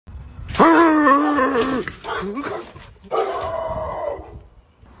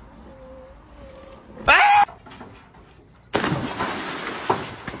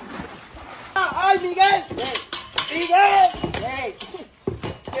¡Ay, Miguel! ¡Miguel!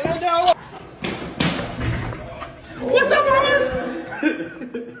 ¿Qué dónde hago? What's up, brothers?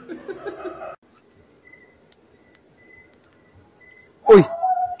 Uy!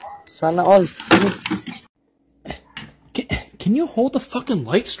 Sana all. Can you hold the fucking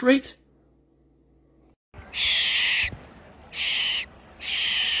light straight?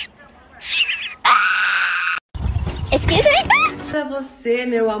 Excuse me? Pra você,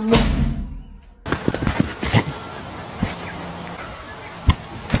 meu amor.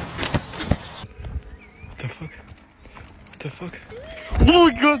 What the fuck? What the fuck? Oh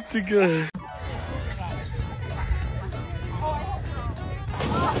my god, Digga!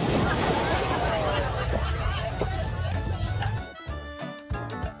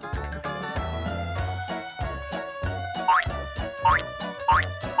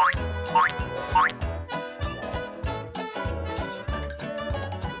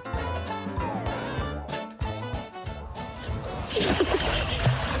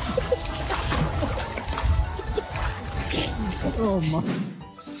 Oh my.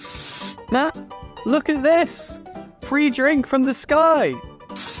 Matt, look at this! Free drink from the sky!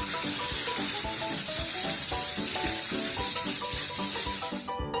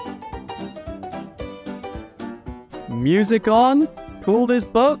 Music on, pool is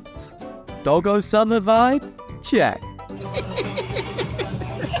booked, doggo summer vibe, check.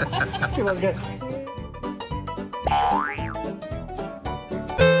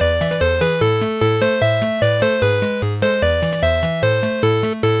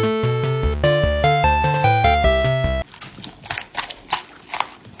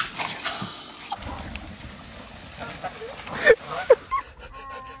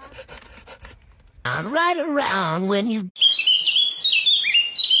 Right around when you...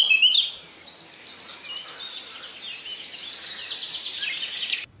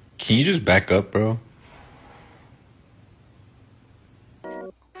 Can you just back up, bro?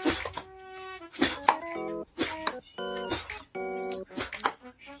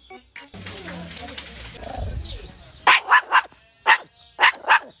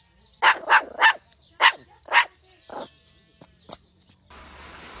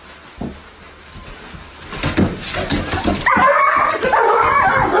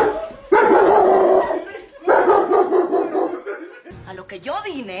 A lo que yo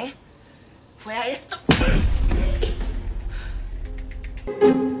vine fue a esto.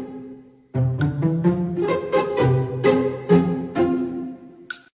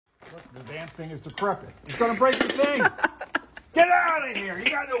 The damn thing is decrepit. It's gonna break the thing. Get out of here! You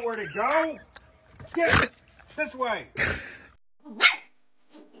got nowhere to go. Get this way.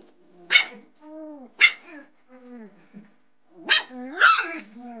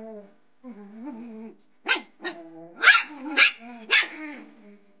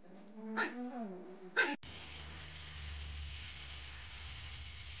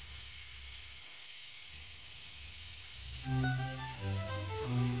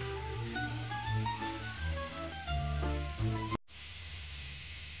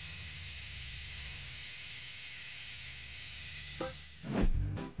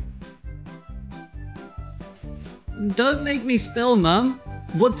 Don't make me spill, Mum.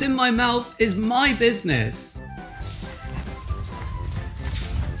 What's in my mouth is my business.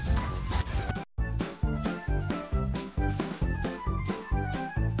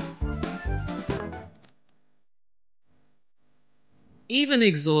 Even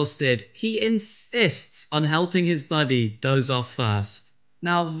exhausted, he insists on helping his buddy doze off first.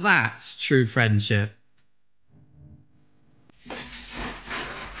 Now that's true friendship.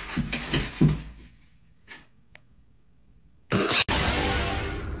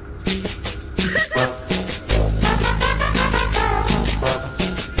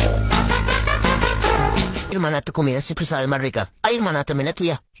 Hermana, tu comida siempre sabe más rica. Ay, hermana, también la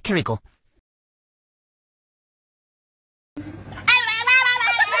tuya. Qué rico.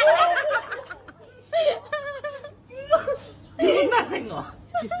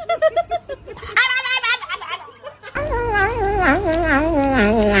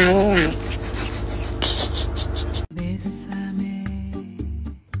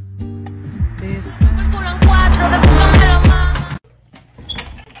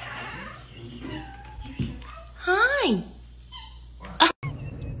 Hi.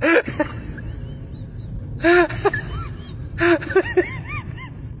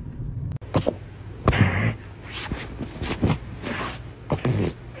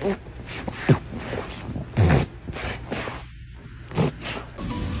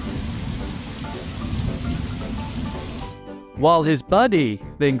 while his buddy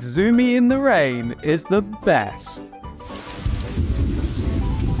thinks Zoomy in the Rain is the best.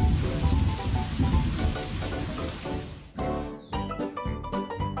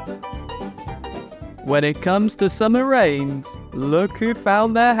 When it comes to summer rains, look who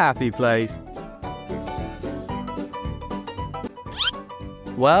found their happy place.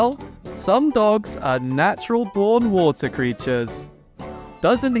 Well, some dogs are natural-born water creatures.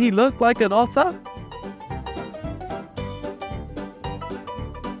 Doesn't he look like an otter?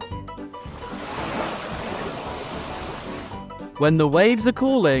 When the waves are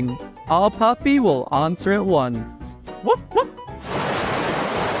calling, our puppy will answer at once. Woof, woof.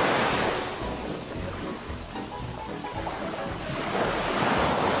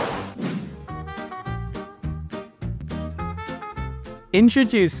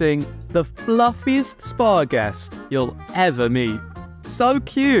 Introducing the fluffiest spa guest you'll ever meet. So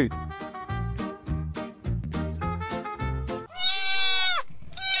cute!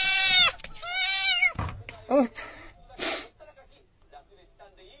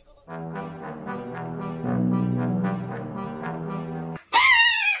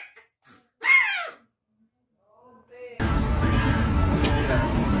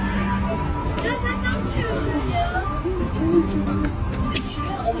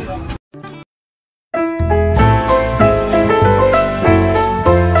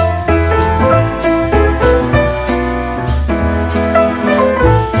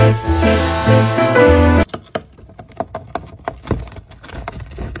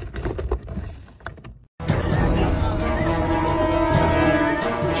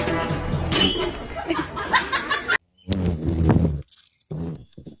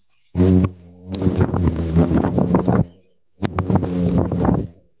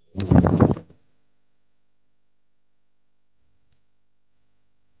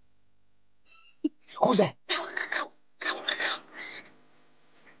 Who's that?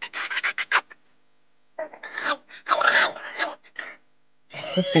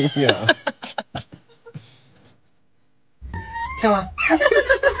 Yeah. Come on.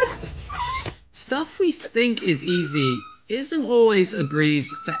 Stuff we think is easy isn't always a breeze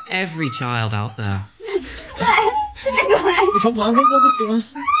for every child out there.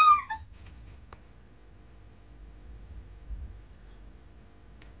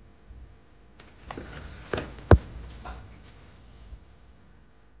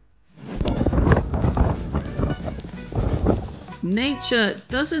 Nature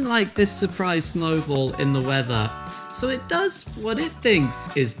doesn't like this surprise snowball in the weather, so it does what it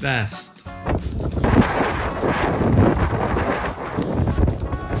thinks is best.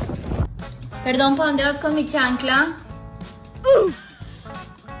 Perdón, ¿por dónde vas con mi chancla? Come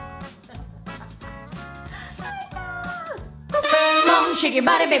on, shake your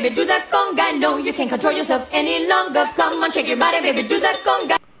body, baby, do that conga. No, you can't control yourself any longer. Come on, shake your body, baby, do that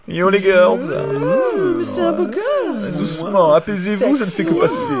conga. Yo les girls. Mais c'est un beau gosse. Doucement, apaisez-vous, je ne fais que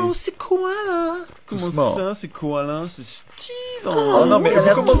passer. C'est quoi là? Comment Doucement. ça, c'est quoi là? C'est Steve. Oh non mais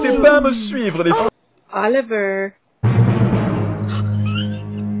vous commencez pas à me suivre les filles. Oliver.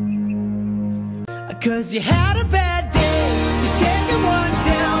 Cause you had a bad day, you take one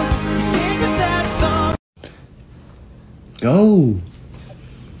down, you sing a sad song. Go.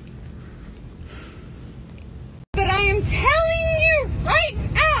 But I am telling you right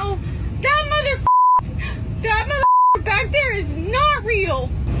now, that back there is not real.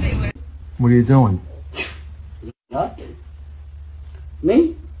 What are you doing? Nothing.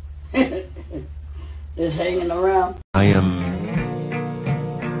 Me? Just hanging around. I am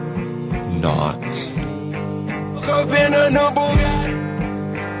not.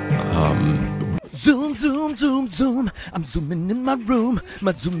 Zoom, zoom, zoom, zoom. I'm zooming in my room.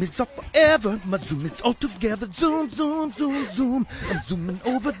 My zoom is off forever. My zoom is all together. Zoom, zoom, zoom, zoom. I'm zooming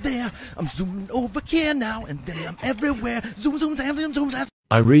over there. I'm zooming over here now. And then I'm everywhere. Zoom, zoom, zoom, zoom, zoom, zoom.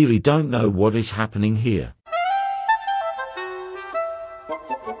 I really don't know what is happening here.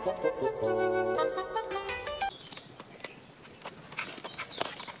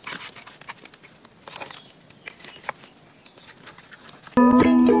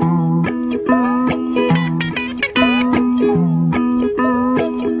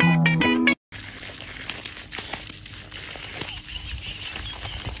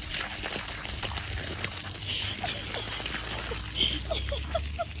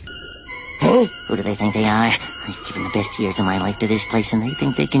 Who do they think they are? I've given the best years of my life to this place and they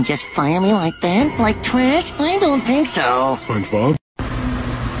think they can just fire me like that? Like trash? I don't think so. SpongeBob.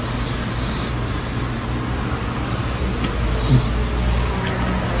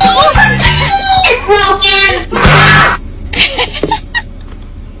 It's broken!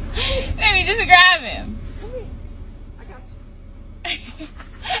 Maybe just grab him.